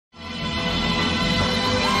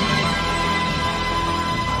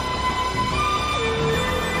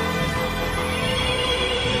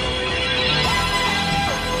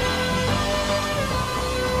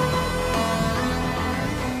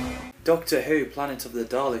Doctor Who Planet of the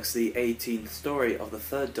Daleks, the 18th story of the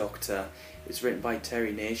third Doctor, is written by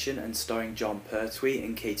Terry Nation and starring John Pertwee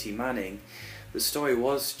and Katie Manning. The story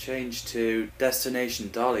was changed to Destination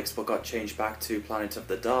Daleks but got changed back to Planet of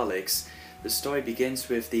the Daleks. The story begins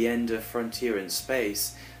with the end of Frontier in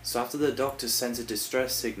space, so after the Doctor sends a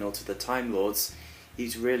distress signal to the Time Lords,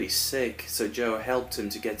 he's really sick, so Jo helped him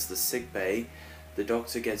to get to the sick bay. The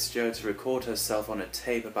Doctor gets Jo to record herself on a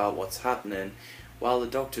tape about what's happening. While the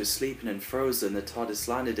Doctor is sleeping and frozen, the TARDIS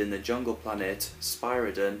landed in the jungle planet,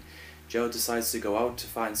 Spyridon. Jo decides to go out to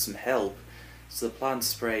find some help, so the plants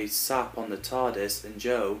spray sap on the TARDIS and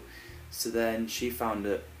Jo. So then she found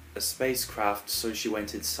a spacecraft, so she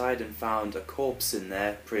went inside and found a corpse in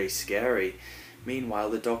there, pretty scary.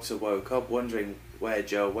 Meanwhile, the Doctor woke up wondering where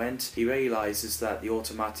Jo went. He realises that the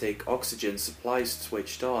automatic oxygen supply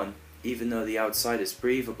switched on. Even though the outside is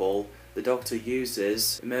breathable, the Doctor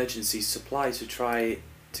uses emergency supply to try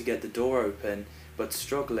to get the door open, but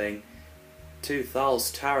struggling. Two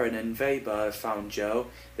Thals, Taran and Weber, have found Jo.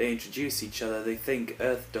 They introduce each other. They think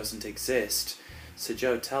Earth doesn't exist. So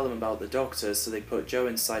Jo tell them about the Doctor, so they put Jo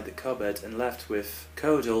inside the cupboard and left with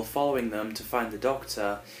Codal following them to find the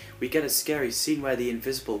Doctor. We get a scary scene where the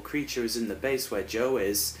invisible creature is in the base where Jo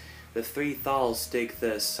is. The three Thals dig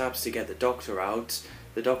the saps to get the Doctor out.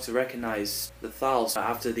 The Doctor recognised the Thals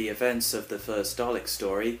after the events of the first Dalek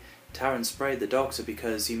story. Taran sprayed the Doctor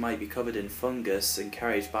because he might be covered in fungus and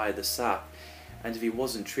carried by the sap, and if he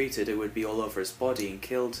wasn't treated it would be all over his body and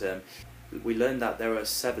killed him. We learn that there are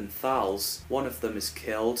 7 Thals. One of them is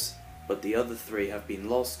killed, but the other 3 have been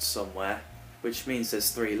lost somewhere, which means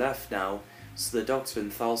there's 3 left now. So the Doctor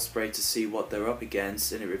and Thal spray to see what they're up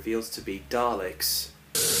against, and it reveals to be Daleks.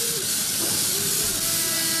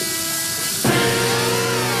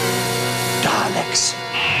 Daleks!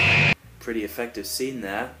 Pretty effective scene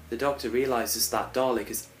there. The Doctor realises that Dalek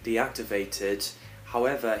is deactivated.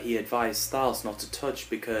 However, he advised Thals not to touch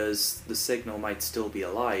because the signal might still be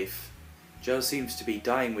alive. Jo seems to be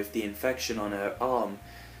dying with the infection on her arm,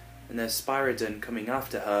 and there's Spyridon coming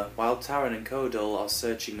after her. While Taran and Codal are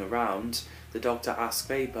searching around, the Doctor asks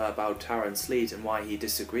Weber about Taran's lead and why he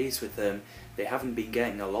disagrees with him. They haven't been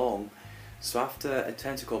getting along. So after a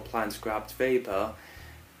tentacle plant grabbed Weber,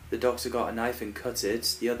 the Doctor got a knife and cut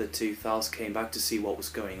it. The other 2 Thals came back to see what was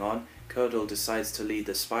going on. Codal decides to lead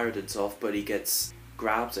the Spyridons off, but he gets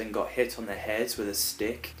grabbed and got hit on the head with a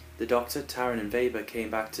stick. The Doctor, Taran and Weber came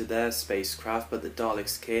back to their spacecraft, but the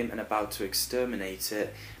Daleks came and about to exterminate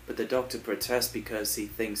it. But the Doctor protests because he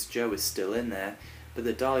thinks Jo is still in there. But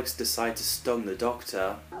the Daleks decide to stun the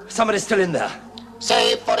Doctor. Somebody's still in there.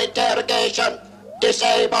 Save for interrogation.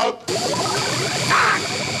 Disabled.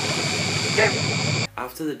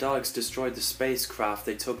 After the Daleks destroyed the spacecraft,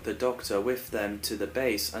 they took the Doctor with them to the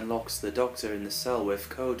base and locked the Doctor in the cell with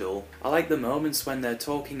Codal. I like the moments when they're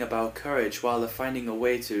talking about courage while they're finding a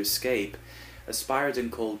way to escape. A Spyridon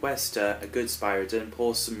called Wester, a good Spyridon,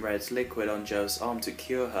 pours some red liquid on Jo's arm to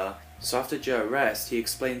cure her. So after Jo rests, he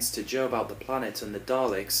explains to Jo about the planet and the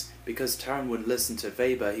Daleks. Because Taran wouldn't listen to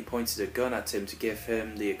Weber, he pointed a gun at him to give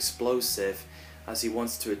him the explosive, as he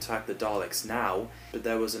wants to attack the Daleks now. But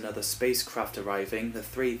there was another spacecraft arriving. The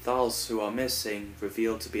 3 Thals who are missing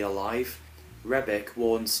revealed to be alive. Rebek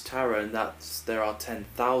warns Taran that there are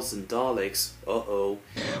 10,000 Daleks. Uh-oh.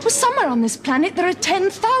 Well, somewhere on this planet there are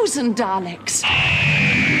 10,000 Daleks.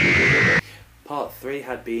 Part 3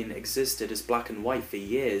 had been existed as black and white for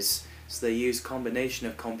years, so they used combination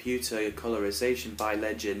of computer colorization by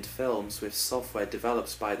Legend Films with software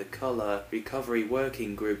developed by the Colour Recovery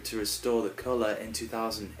Working Group to restore the colour in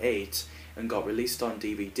 2008 and got released on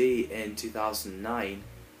DVD in 2009.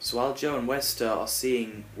 So while Jo and Wester are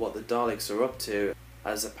seeing what the Daleks are up to,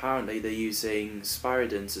 as apparently they're using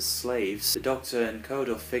Spyridons as slaves, the Doctor and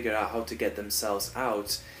Codal figure out how to get themselves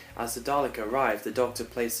out. As the Dalek arrived, the Doctor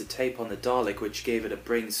placed a tape on the Dalek which gave it a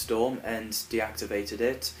brainstorm and deactivated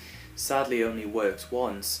it. Sadly, it only worked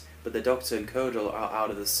once, but the Doctor and Codal are out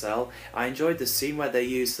of the cell. I enjoyed the scene where they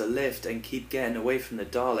use the lift and keep getting away from the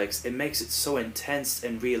Daleks. It makes it so intense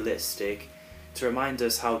and realistic to remind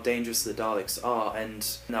us how dangerous the Daleks are and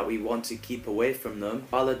that we want to keep away from them.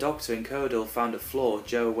 While the Doctor and Codal found a floor,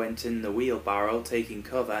 Jo went in the wheelbarrow taking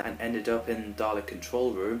cover and ended up in the Dalek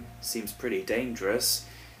control room. Seems pretty dangerous.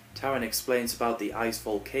 Taran explains about the ice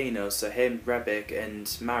volcano, so him, Rebek and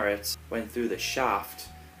Marit went through the shaft.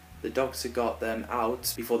 The Doctor got them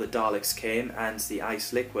out before the Daleks came and the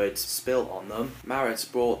ice liquid spilled on them. Marit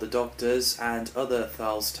brought the Doctors and other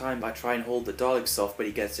Thals time by trying to hold the Daleks off, but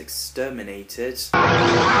he gets exterminated.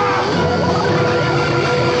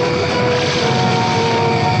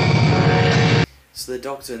 So the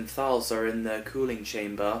Doctor and Thals are in the cooling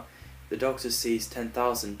chamber. The Doctor sees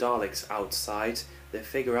 10,000 Daleks outside. They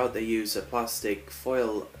figure out they use a plastic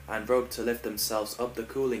foil and rope to lift themselves up the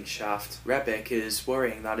cooling shaft. Rebek is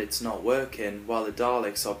worrying that it's not working while the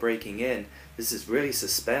Daleks are breaking in. This is really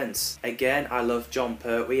suspense. Again, I love Jon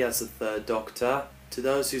Pertwee as the third Doctor. To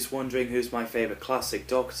those who's wondering who's my favourite classic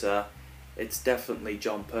Doctor, it's definitely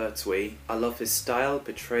Jon Pertwee. I love his style,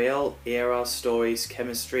 portrayal, era, stories,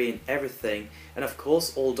 chemistry and everything. And of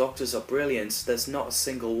course all Doctors are brilliant, there's not a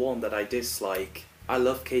single one that I dislike. I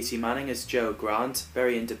love Katie Manning as Jo Grant,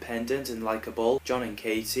 very independent and likeable. John and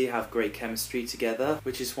Katie have great chemistry together,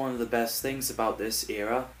 which is one of the best things about this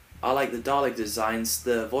era. I like the Dalek designs,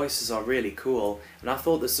 the voices are really cool, and I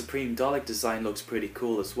thought the Supreme Dalek design looks pretty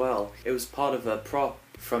cool as well. It was part of a prop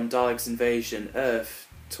from Daleks Invasion Earth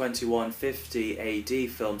 2150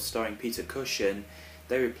 AD film starring Peter Cushing.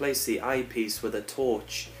 They replaced the eyepiece with a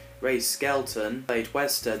torch. Ray Skelton played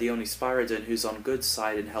Wester, the only Spyridon who's on good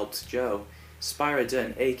side and helped Jo.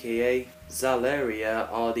 Spyridon, aka Zaleria,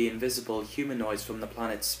 are the invisible humanoids from the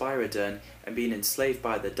planet Spyridon and being enslaved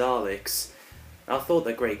by the Daleks. I thought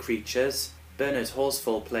they're great creatures. Bernard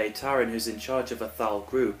Horsfall played Taran, who's in charge of a Thal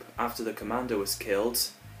group after the commander was killed.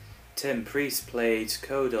 Tim Priest played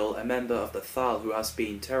Codal, a member of the Thal who has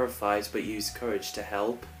been terrified but used courage to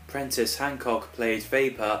help. Prentice Hancock played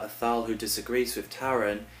Vapor, a Thal who disagrees with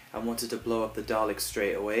Taran and wanted to blow up the Daleks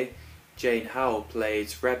straight away. Jane Howe played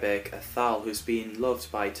Rebek, a Thal who's been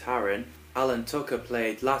loved by Taran. Alan Tucker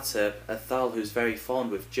played Latip, a Thal who's very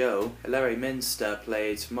fond with Jo. Larry Minster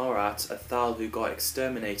played Morat, a Thal who got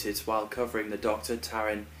exterminated while covering the Doctor,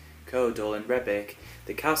 Taran, Codal and Rebek.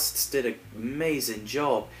 The casts did an amazing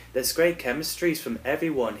job. There's great chemistries from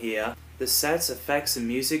everyone here. The sets, effects and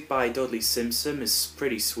music by Dudley Simpson is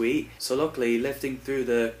pretty sweet, so luckily lifting through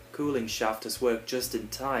the cooling shaft has worked just in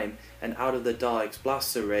time and out of the Daleks'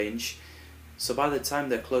 blaster range. So by the time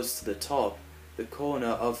they're close to the top, the corner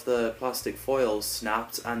of the plastic foil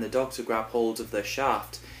snapped and the Doctor grabbed hold of the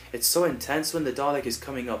shaft. It's so intense when the Dalek is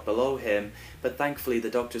coming up below him, but thankfully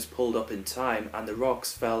the Doctor's pulled up in time and the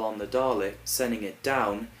rocks fell on the Dalek, sending it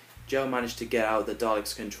down. Jo managed to get out of the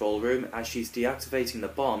Dalek's control room. As she's deactivating the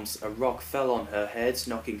bombs, a rock fell on her head,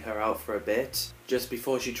 knocking her out for a bit, just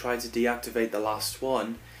before she tried to deactivate the last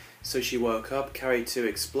one. So she woke up, carried 2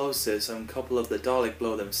 explosives, and a couple of the Dalek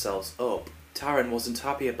blow themselves up. Taran wasn't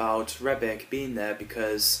happy about Rebek being there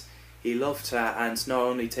because he loved her, and not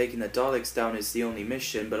only taking the Daleks down is the only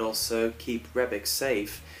mission, but also keep Rebek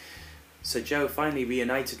safe. So Jo finally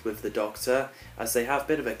reunited with the Doctor. As they have a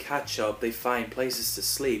bit of a catch-up, they find places to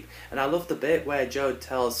sleep. And I love the bit where Jo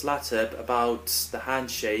tells Latip about the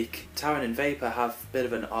handshake. Taran and Vapor have a bit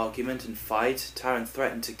of an argument and fight. Taran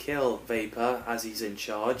threatened to kill Vapor as he's in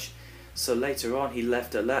charge. So later on he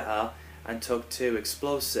left a letter and took 2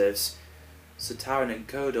 explosives. So Taran and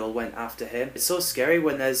Codal went after him. It's so scary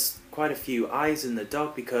when there's quite a few eyes in the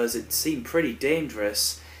dark because it seemed pretty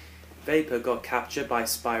dangerous. Vapor got captured by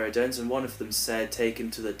Spyridons and one of them said take him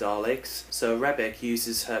to the Daleks. So Rebek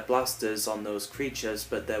uses her blasters on those creatures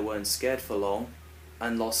but they weren't scared for long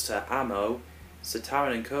and lost her ammo. So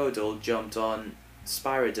Taran and Codal jumped on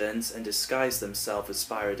Spyridons and disguised themselves as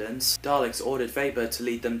Spyridons. Daleks ordered Vapor to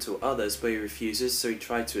lead them to others but he refuses, so he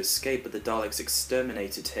tried to escape but the Daleks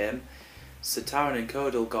exterminated him. So Taran and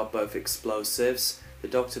Codal got both explosives. The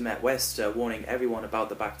Doctor met Wester, warning everyone about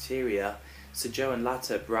the bacteria. So Jo and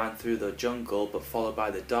Latip ran through the jungle but followed by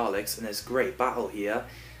the Daleks, and there's great battle here.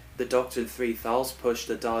 The Doctor and 3 Thals pushed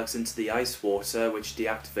the Daleks into the ice water which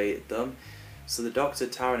deactivated them. So the Doctor,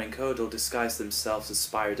 Taran and Codal disguise themselves as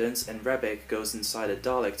Spyridons and Rebek goes inside a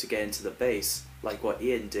Dalek to get into the base, like what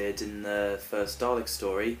Ian did in the first Dalek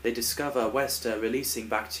story. They discover Wester releasing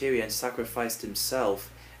bacteria and sacrificed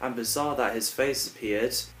himself, and bizarre that his face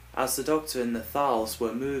appeared. As the Doctor and the Thals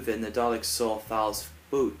were moving, the Daleks saw Thal's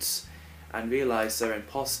boots and realised they're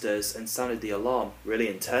imposters and sounded the alarm. Really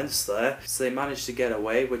intense there. So they managed to get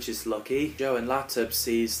away, which is lucky. Jo and Latip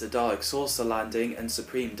sees the Dalek saucer landing and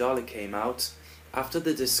Supreme Dalek came out. After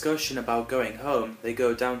the discussion about going home, they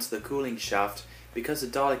go down to the cooling shaft. Because the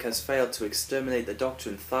Dalek has failed to exterminate the Doctor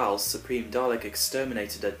and Thals, Supreme Dalek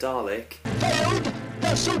exterminated a Dalek. Failed?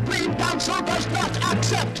 The Supreme Council does not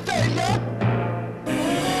accept failure!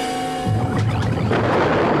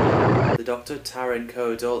 The Doctor, Taran,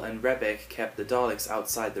 Codal and Rebek kept the Daleks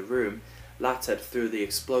outside the room. Latip threw the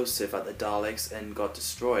explosive at the Daleks and got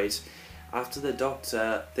destroyed. After the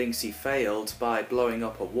Doctor thinks he failed by blowing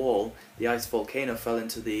up a wall, the ice volcano fell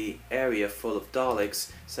into the area full of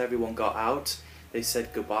Daleks, so everyone got out. They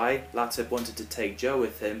said goodbye. Latip wanted to take Jo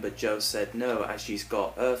with him, but Jo said no as she's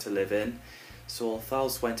got Earth to live in. So all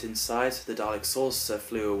Thals went inside, the Dalek saucer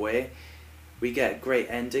flew away. We get a great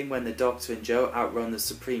ending when the Doctor and Joe outrun the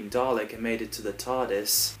Supreme Dalek and made it to the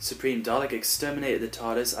TARDIS. Supreme Dalek exterminated the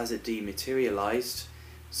TARDIS as it dematerialized.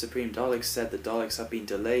 Supreme Dalek said the Daleks have been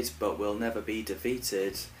delayed but will never be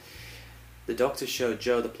defeated. The Doctor showed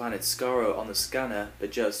Joe the planet Skaro on the scanner,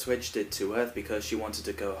 but Joe switched it to Earth because she wanted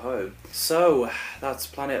to go home. So, that's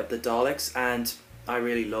Planet of the Daleks, and I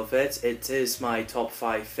really love it. It is my top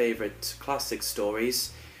 5 favourite classic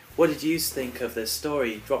stories. What did you think of this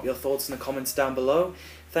story? Drop your thoughts in the comments down below.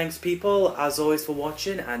 Thanks people, as always, for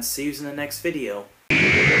watching, and see you in the next video.